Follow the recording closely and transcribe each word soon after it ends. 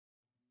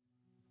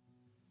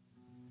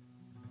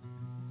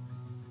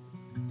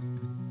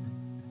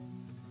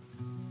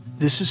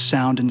This is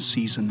Sound in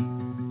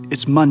Season.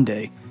 It's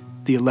Monday,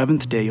 the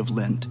 11th day of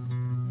Lent.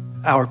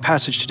 Our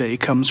passage today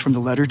comes from the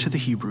letter to the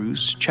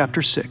Hebrews,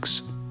 chapter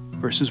 6,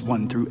 verses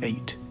 1 through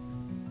 8.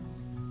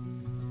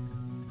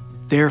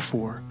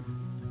 Therefore,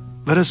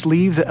 let us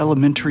leave the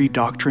elementary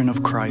doctrine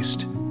of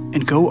Christ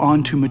and go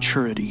on to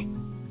maturity,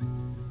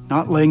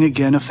 not laying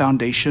again a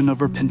foundation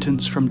of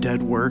repentance from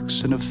dead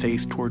works and of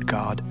faith toward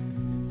God,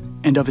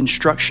 and of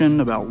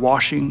instruction about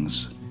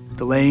washings,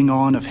 the laying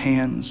on of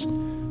hands,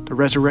 the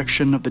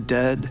resurrection of the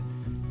dead,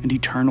 and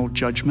eternal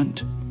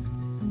judgment.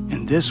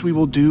 And this we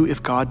will do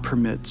if God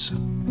permits.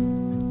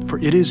 For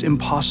it is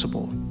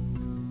impossible,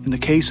 in the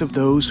case of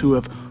those who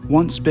have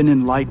once been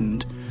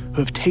enlightened, who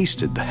have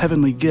tasted the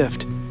heavenly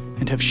gift,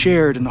 and have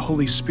shared in the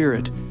Holy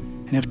Spirit,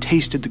 and have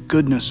tasted the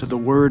goodness of the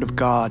Word of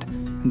God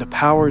and the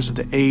powers of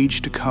the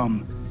age to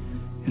come,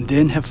 and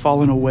then have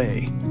fallen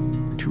away,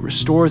 to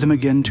restore them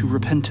again to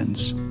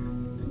repentance,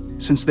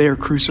 since they are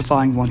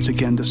crucifying once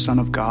again the Son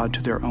of God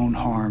to their own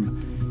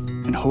harm,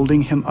 and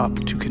holding him up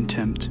to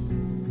contempt.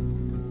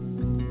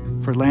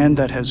 For land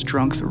that has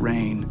drunk the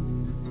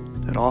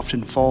rain, that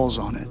often falls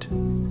on it,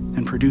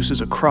 and produces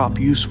a crop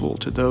useful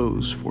to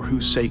those for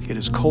whose sake it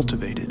is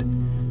cultivated,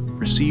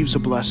 receives a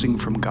blessing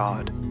from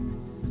God.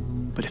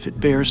 But if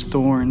it bears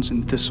thorns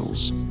and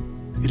thistles,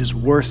 it is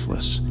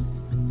worthless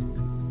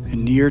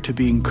and near to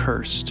being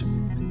cursed,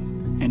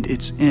 and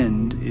its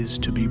end is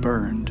to be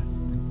burned.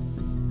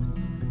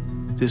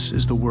 This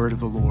is the word of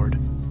the Lord.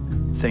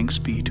 Thanks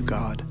be to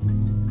God.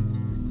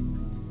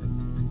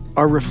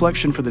 Our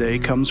reflection for the day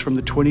comes from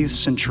the 20th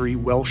century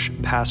Welsh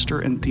pastor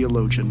and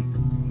theologian,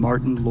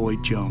 Martin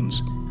Lloyd-Jones,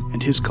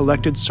 and his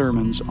collected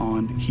sermons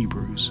on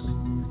Hebrews.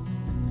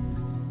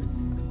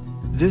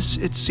 This,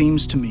 it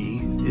seems to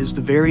me, is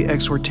the very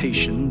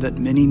exhortation that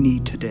many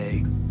need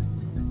today.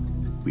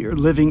 We are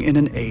living in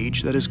an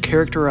age that is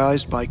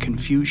characterized by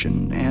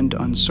confusion and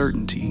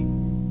uncertainty.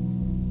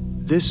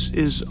 This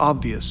is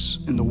obvious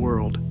in the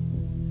world.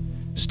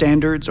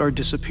 Standards are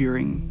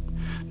disappearing.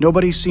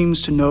 Nobody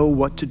seems to know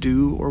what to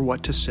do or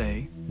what to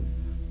say.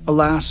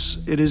 Alas,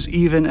 it is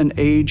even an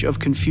age of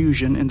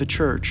confusion in the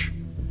church.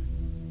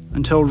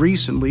 Until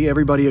recently,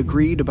 everybody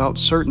agreed about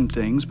certain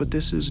things, but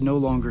this is no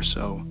longer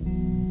so.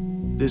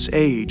 This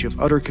age of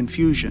utter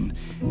confusion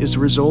is the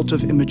result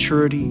of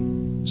immaturity,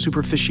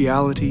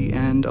 superficiality,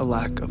 and a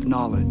lack of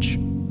knowledge.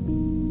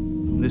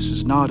 This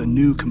is not a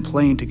new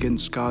complaint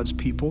against God's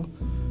people.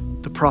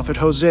 The prophet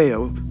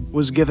Hosea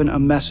was given a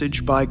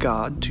message by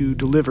God to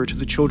deliver to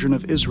the children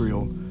of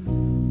Israel.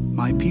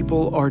 My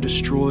people are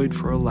destroyed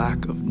for a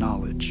lack of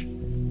knowledge.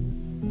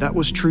 That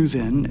was true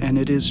then, and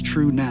it is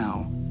true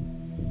now.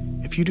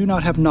 If you do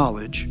not have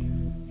knowledge,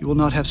 you will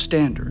not have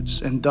standards,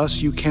 and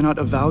thus you cannot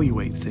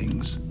evaluate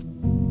things.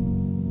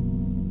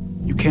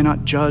 You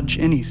cannot judge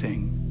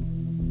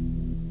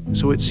anything.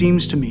 So it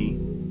seems to me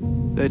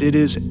that it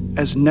is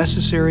as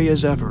necessary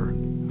as ever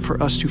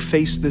for us to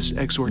face this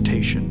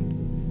exhortation.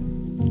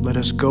 Let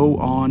us go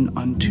on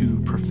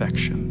unto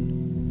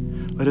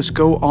perfection. Let us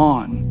go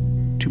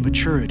on to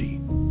maturity.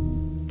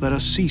 Let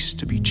us cease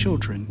to be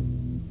children.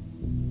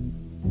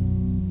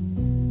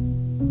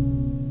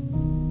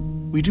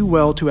 We do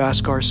well to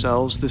ask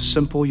ourselves this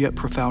simple yet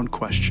profound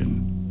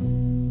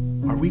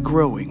question. Are we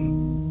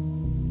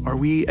growing? Are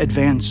we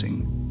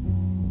advancing?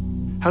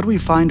 How do we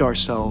find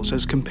ourselves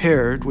as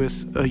compared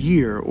with a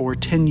year or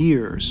 10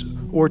 years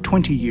or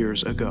 20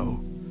 years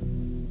ago?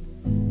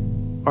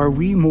 Are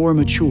we more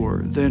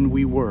mature than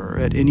we were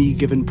at any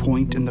given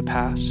point in the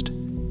past?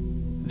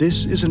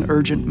 This is an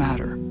urgent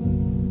matter.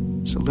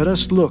 So let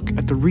us look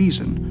at the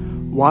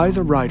reason why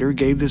the writer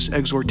gave this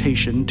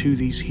exhortation to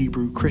these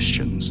Hebrew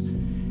Christians,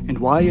 and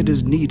why it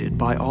is needed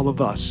by all of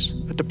us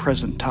at the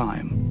present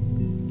time.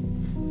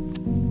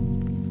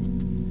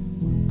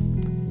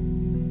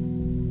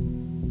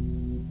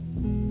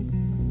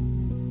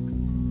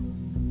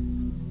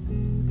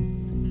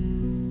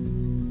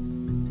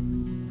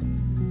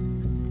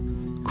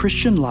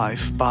 Christian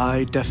life,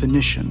 by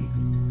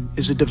definition,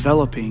 is a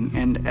developing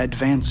and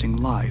advancing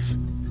life.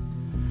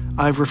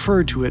 I've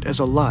referred to it as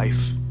a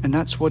life, and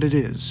that's what it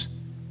is.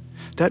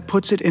 That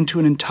puts it into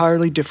an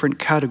entirely different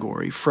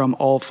category from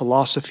all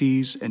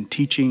philosophies and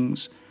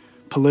teachings,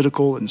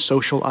 political and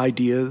social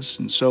ideas,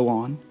 and so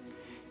on.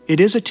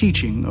 It is a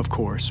teaching, of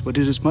course, but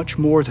it is much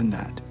more than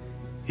that.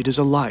 It is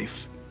a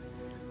life.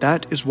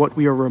 That is what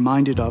we are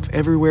reminded of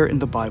everywhere in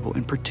the Bible,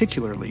 and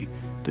particularly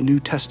the New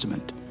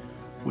Testament.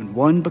 When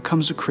one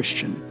becomes a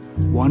Christian,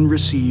 one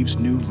receives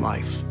new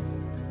life.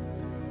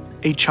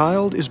 A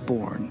child is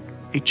born.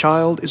 A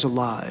child is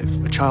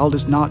alive. A child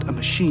is not a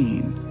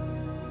machine.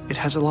 It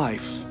has a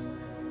life.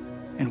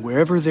 And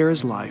wherever there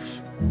is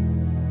life,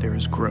 there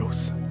is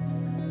growth.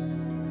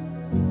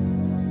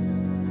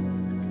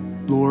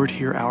 Lord,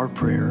 hear our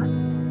prayer,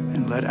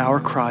 and let our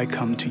cry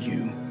come to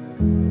you.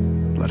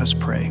 Let us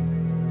pray.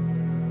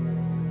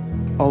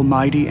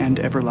 Almighty and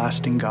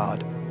everlasting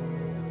God,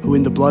 who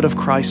in the blood of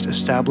Christ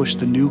established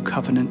the new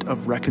covenant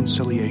of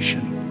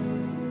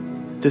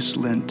reconciliation, this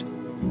Lent,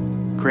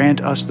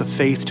 grant us the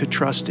faith to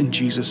trust in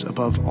Jesus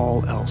above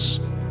all else,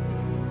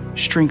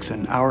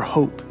 Strengthen our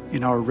hope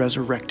in our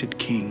resurrected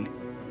King,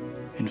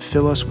 and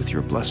fill us with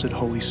your blessed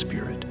Holy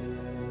Spirit.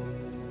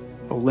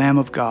 O Lamb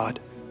of God,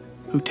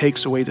 who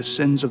takes away the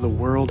sins of the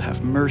world,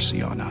 have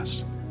mercy on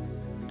us.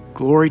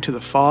 Glory to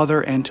the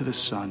Father, and to the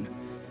Son,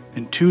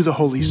 and to the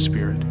Holy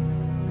Spirit,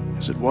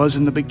 as it was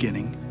in the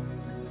beginning,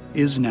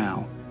 is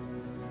now,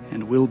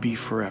 and will be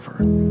forever.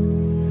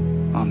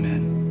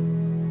 Amen.